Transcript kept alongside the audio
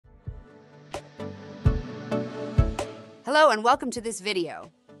Hello and welcome to this video.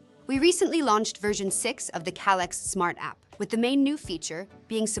 We recently launched version 6 of the Calex Smart app, with the main new feature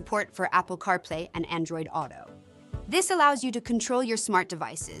being support for Apple CarPlay and Android Auto. This allows you to control your smart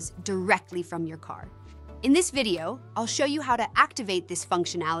devices directly from your car. In this video, I'll show you how to activate this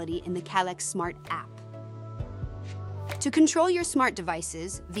functionality in the Calex Smart app. To control your smart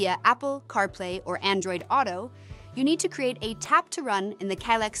devices via Apple CarPlay or Android Auto, you need to create a tap to run in the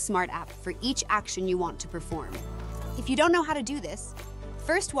Calex Smart app for each action you want to perform. If you don't know how to do this,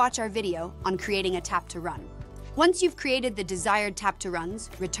 first watch our video on creating a tap to run. Once you've created the desired tap to runs,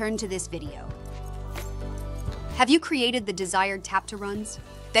 return to this video. Have you created the desired tap to runs?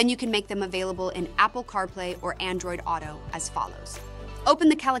 Then you can make them available in Apple CarPlay or Android Auto as follows. Open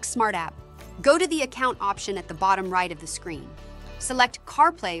the Calex Smart app. Go to the account option at the bottom right of the screen. Select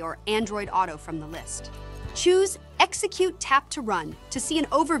CarPlay or Android Auto from the list. Choose Execute Tap to Run to see an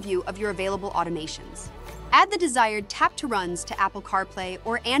overview of your available automations. Add the desired tap to runs to Apple CarPlay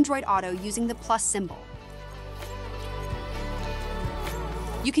or Android Auto using the plus symbol.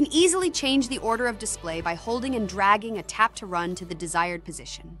 You can easily change the order of display by holding and dragging a tap to run to the desired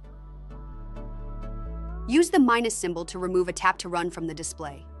position. Use the minus symbol to remove a tap to run from the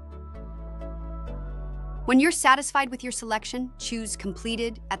display. When you're satisfied with your selection, choose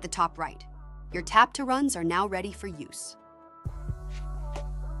Completed at the top right. Your tap to runs are now ready for use.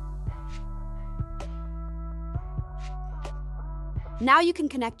 Now you can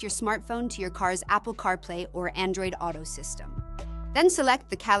connect your smartphone to your car's Apple CarPlay or Android Auto system. Then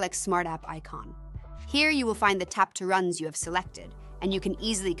select the Calex Smart app icon. Here you will find the tap to runs you have selected, and you can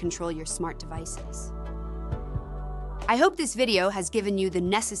easily control your smart devices. I hope this video has given you the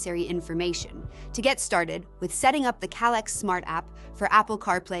necessary information to get started with setting up the Calex Smart app for Apple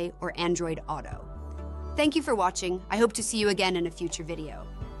CarPlay or Android Auto. Thank you for watching. I hope to see you again in a future video.